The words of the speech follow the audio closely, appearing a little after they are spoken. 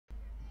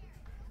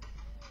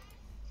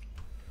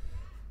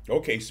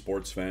Okay,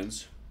 sports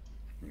fans,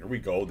 here we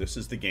go. This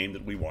is the game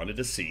that we wanted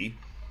to see.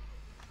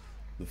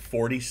 The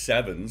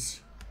 47s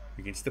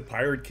against the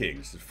Pirate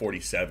Kings. The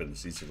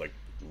 47s. These are like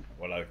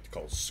what I like to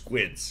call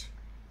squids.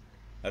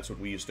 That's what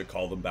we used to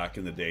call them back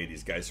in the day.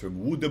 These guys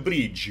from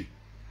Woodbridge.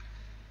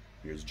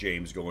 Here's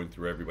James going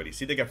through everybody.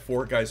 See, they got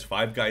 4 guys,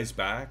 5 guys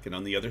back, and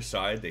on the other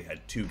side, they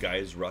had 2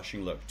 guys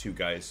rushing. Look, 2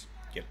 guys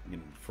getting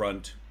in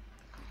front,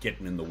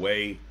 getting in the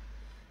way.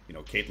 You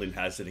know, Caitlin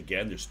has it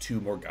again. There's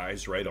 2 more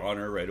guys right on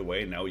her right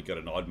away. And now we got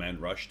an odd man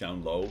rush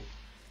down low.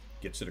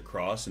 Gets it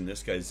across, and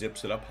this guy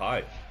zips it up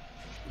high.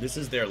 This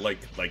is their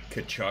like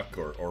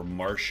Kachuk or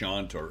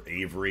Marchant or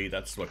Avery.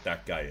 That's what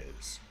that guy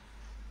is.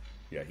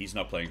 Yeah, he's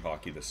not playing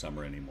hockey this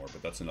summer anymore,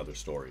 but that's another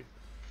story.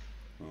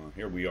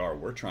 Here we are.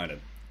 We're trying to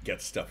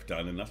get stuff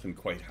done, and nothing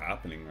quite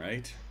happening,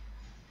 right?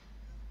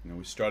 You know,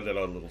 we started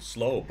out a little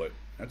slow, but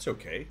that's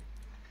okay.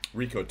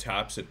 Rico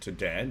taps it to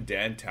Dan.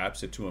 Dan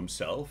taps it to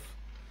himself.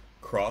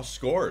 Cross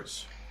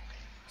scores.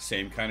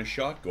 Same kind of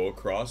shot. Go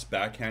across,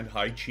 backhand,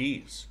 high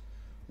cheese.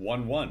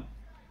 1-1.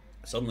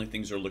 Suddenly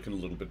things are looking a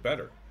little bit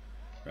better,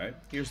 right?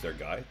 Here's their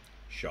guy.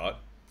 Shot.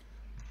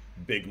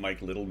 Big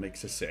Mike Little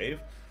makes a save.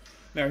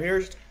 Now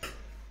here's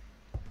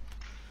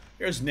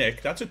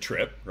Nick. That's a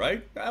trip,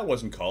 right? That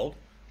wasn't called.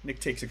 Nick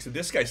takes it.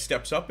 This guy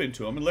steps up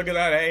into him, and look at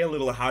that. Hey, a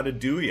little how to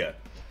do ya.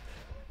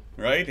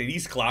 Right? And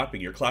he's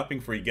clapping. You're clapping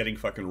for you getting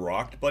fucking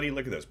rocked, buddy.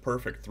 Look at this.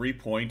 Perfect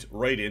 3-point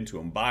right into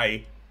him.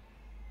 Bye.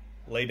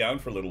 Lay down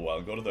for a little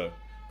while. Go to the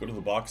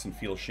box and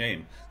feel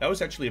shame. That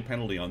was actually a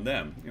penalty on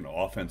them. You know,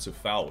 offensive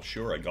foul.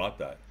 Sure, I got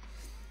that.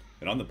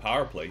 And on the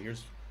power play,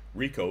 here's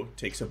Rico.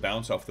 Takes a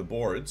bounce off the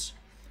boards.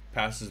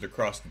 Passes it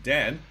across to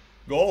Dan.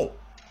 Goal.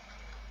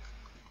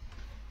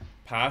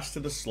 Pass to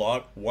the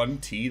slot.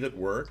 1T that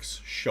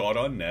works. Shot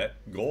on net.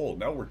 Goal.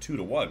 Now we're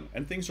 2-1.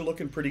 And things are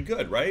looking pretty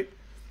good, right?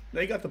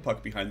 They got the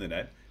puck behind the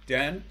net.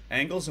 Dan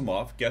angles him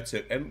off. Gets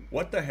it. And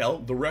what the hell?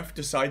 The ref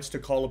decides to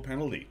call a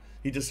penalty.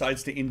 He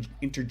decides to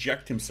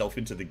interject himself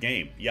into the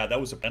game. Yeah, that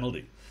was a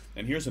penalty.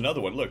 And here's another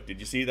one. Look, did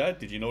you see that?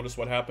 Did you notice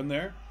what happened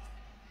there?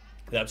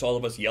 That's all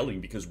of us yelling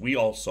because we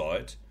all saw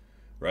it,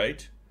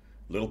 right?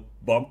 Little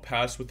bump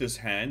pass with his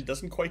hand.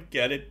 Doesn't quite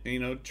get it. You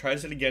know,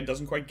 tries it again.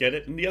 Doesn't quite get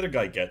it. And the other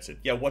guy gets it.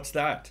 Yeah, what's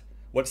that?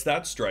 What's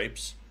that,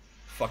 Stripes?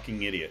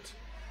 Fucking idiot.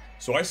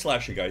 So I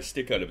slash a guy's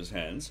stick out of his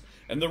hands.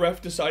 And the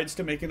ref decides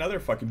to make another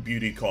fucking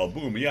beauty call.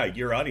 Boom. Yeah,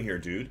 you're out of here,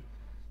 dude.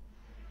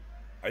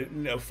 A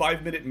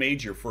 5-minute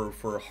major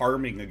for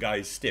harming a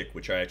guy's stick,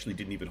 which I actually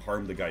didn't even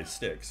harm the guy's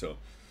stick, so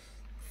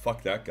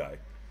fuck that guy.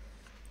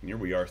 And here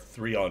we are,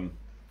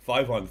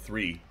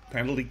 5-on-3,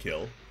 penalty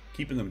kill,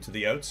 keeping them to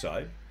the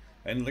outside,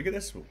 and look at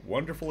this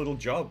wonderful little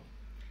job.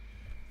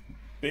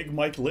 Big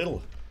Mike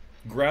Little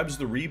grabs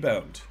the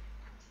rebound.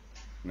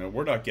 Now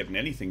we're not getting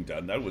anything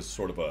done. That was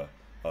sort of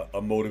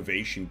a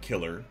motivation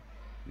killer.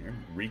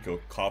 Rico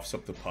coughs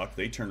up the puck.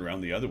 They turn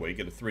around the other way,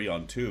 get a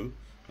 3-on-2.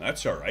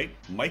 That's all right.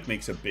 Mike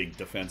makes a big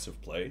defensive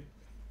play.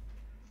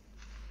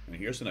 And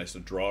here's a nice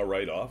draw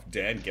right off.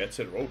 Dan gets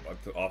it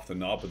off the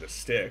knob of the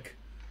stick.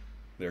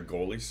 Their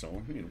goalie. So,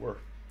 I mean,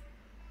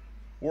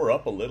 we're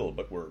up a little,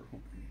 but we're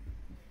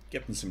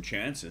getting some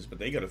chances. But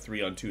they got a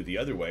 3-on-2 the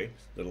other way.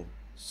 Little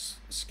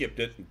skipped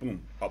it, and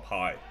boom, up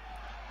high.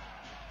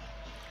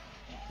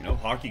 You know,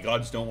 hockey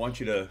gods don't want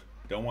you to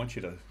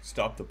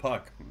stop the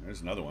puck.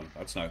 There's another one.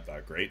 That's not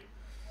that great.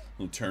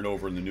 Little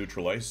turnover in the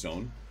neutral ice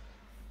zone.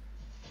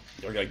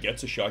 The other guy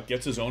gets a shot,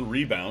 gets his own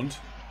rebound.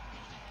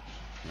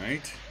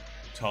 Right?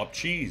 Top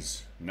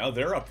cheese. Now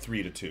they're up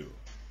 3-2.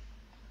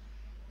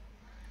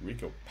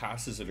 Rico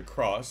passes it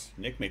across.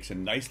 Nick makes a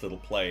nice little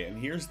play.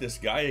 And here's this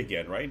guy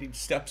again, right? He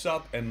steps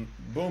up and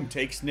boom,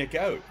 takes Nick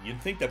out.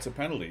 You'd think that's a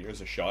penalty.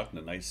 Here's a shot and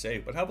a nice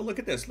save. But have a look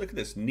at this. Look at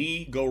this.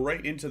 Knee go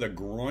right into the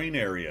groin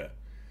area.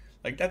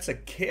 Like, that's a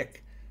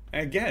kick.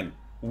 And again,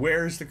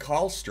 where's the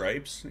call,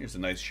 Stripes? Here's a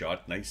nice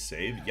shot, nice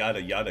save.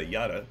 Yada, yada,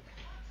 yada.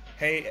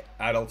 Hey,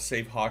 Adult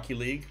Save Hockey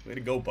League, way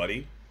to go,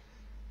 buddy.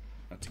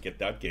 Not to get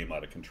that game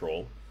out of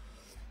control.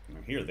 Now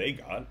here they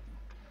got.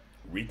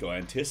 Rico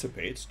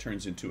anticipates,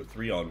 turns into a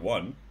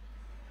 3-on-1.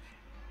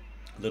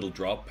 Little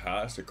drop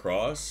pass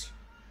across,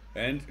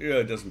 and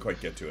it doesn't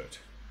quite get to it.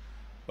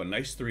 But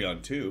nice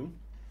 3-on-2.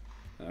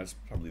 That's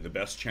probably the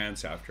best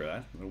chance after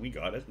that. Well, we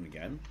got it, and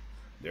again,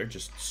 they're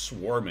just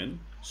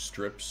swarming.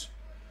 Strips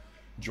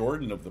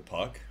Jordan of the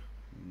puck.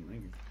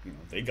 You know,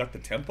 they got the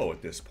tempo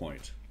at this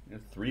point.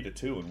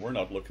 3-2, and we're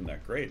not looking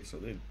that great. So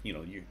they, you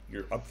know,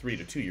 you're up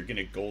 3-2. You're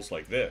gonna get goals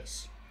like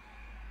this,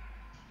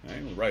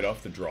 right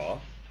off the draw,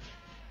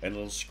 and a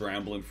little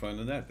scramble in front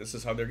of the net. This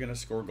is how they're gonna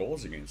score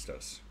goals against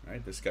us,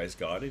 right? This guy's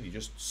got it. He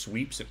just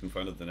sweeps it in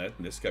front of the net,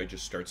 and this guy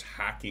just starts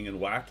hacking and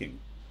whacking.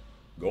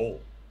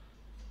 Goal.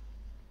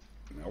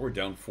 Now we're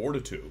down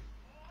 4-2. You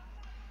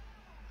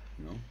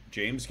know,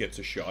 James gets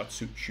a shot,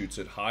 shoots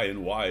it high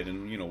and wide,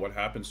 and you know what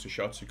happens to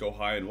shots that go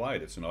high and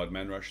wide? It's an odd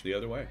man rush the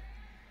other way.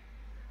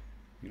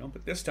 You know,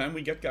 but this time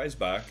we get guys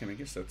back, and I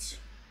guess that's...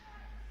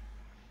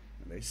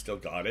 They still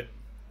got it.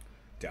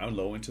 Down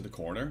low into the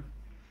corner.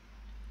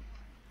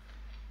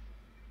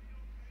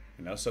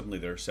 And now suddenly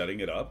they're setting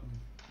it up.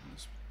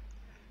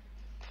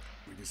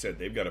 Like I said,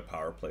 they've got a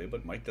power play,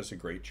 but Mike does a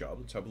great job.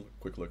 Let's have a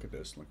quick look at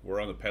this. Look,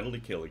 we're on the penalty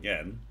kill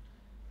again.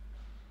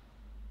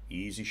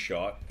 Easy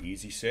shot,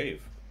 easy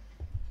save.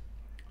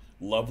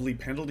 Lovely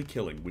penalty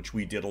killing, which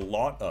we did a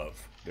lot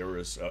of. There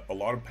was a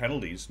lot of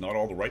penalties, not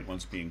all the right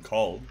ones being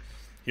called.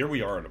 Here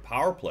we are in a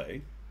power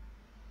play.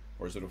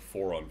 Or is it a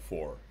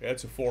 4-on-4? Yeah,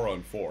 it's a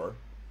 4-on-4.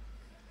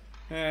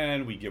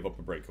 And we give up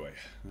a breakaway.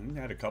 We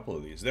had a couple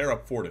of these. They're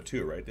up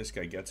 4-2, right? This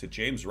guy gets it.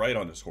 James right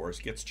on his horse.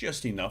 Gets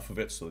just enough of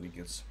it so that he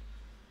gets...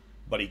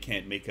 But he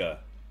can't make a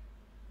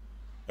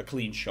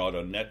clean shot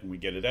on net, and we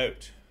get it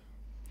out.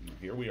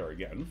 Here we are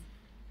again.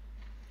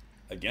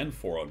 Again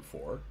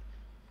 4-on-4.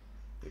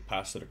 They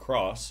pass it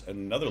across. And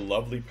another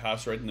lovely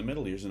pass right in the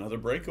middle. Here's another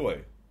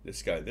breakaway.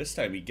 This guy, this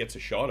time he gets a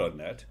shot on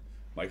net.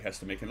 Mike has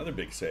to make another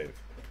big save.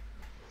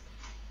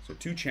 So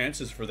 2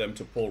 chances for them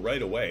to pull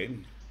right away.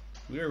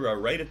 We're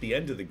right at the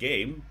end of the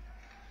game.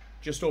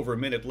 Just over a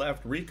minute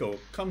left. Rico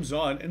comes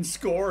on and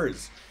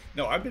scores.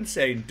 Now, I've been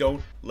saying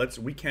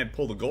we can't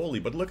pull the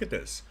goalie, but look at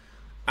this.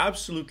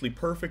 Absolutely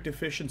perfect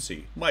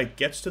efficiency. Mike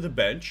gets to the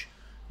bench.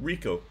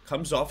 Rico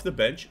comes off the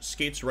bench,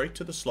 skates right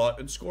to the slot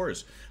and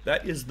scores.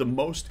 That is the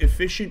most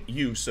efficient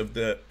use of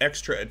the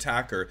extra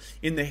attacker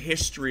in the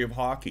history of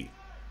hockey.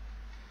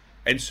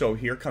 And so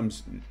here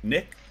comes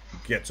Nick,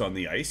 gets on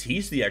the ice.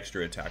 He's the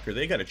extra attacker.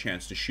 They got a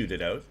chance to shoot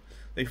it out.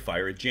 They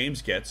fire it.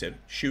 James gets it,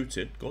 shoots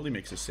it. Goalie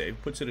makes a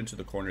save, puts it into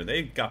the corner.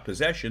 They got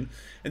possession,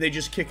 and they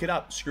just kick it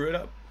up, screw it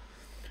up.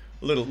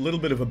 A little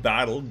bit of a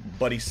battle.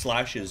 Buddy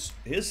slashes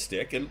his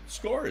stick and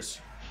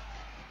scores.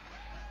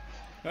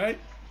 All right?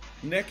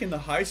 Nick in the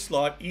high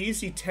slot,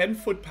 easy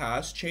 10-foot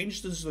pass,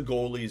 changes the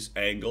goalie's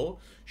angle,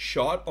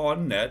 shot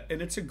on net,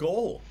 and it's a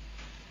goal.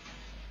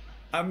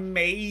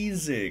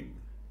 Amazing.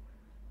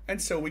 And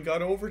so we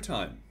got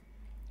overtime.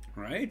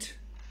 Right?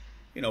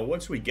 You know,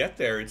 once we get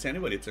there, it's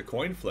a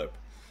coin flip.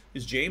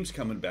 Is James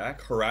coming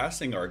back,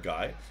 harassing our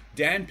guy?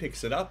 Dan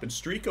picks it up, and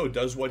Strico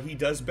does what he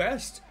does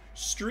best.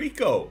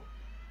 Strico.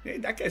 Hey,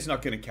 that guy's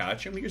not going to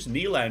catch him. Here's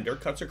Nylander,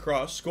 cuts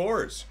across,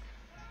 scores.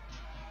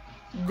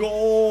 Goal!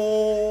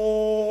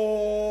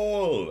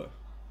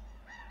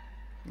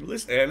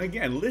 Listen, and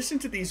again, listen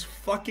to these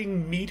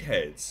fucking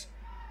meatheads.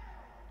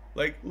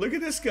 Like, look at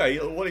this guy.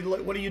 What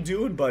are you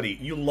doing, buddy?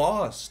 You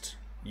lost.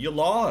 You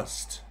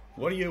lost.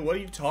 What are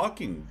you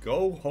talking?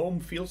 Go home,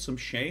 feel some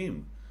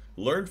shame.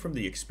 Learn from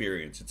the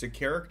experience. It's a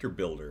character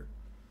builder.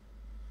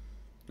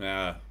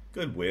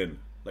 Good win.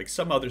 Like,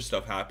 some other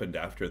stuff happened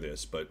after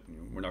this, but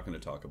we're not going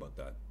to talk about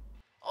that.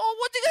 Oh,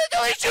 what's he gonna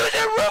do? He's shooting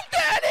the roof,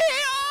 Daddy!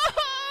 Oh,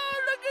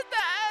 look at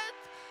that!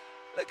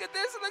 Look at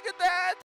this, look at that!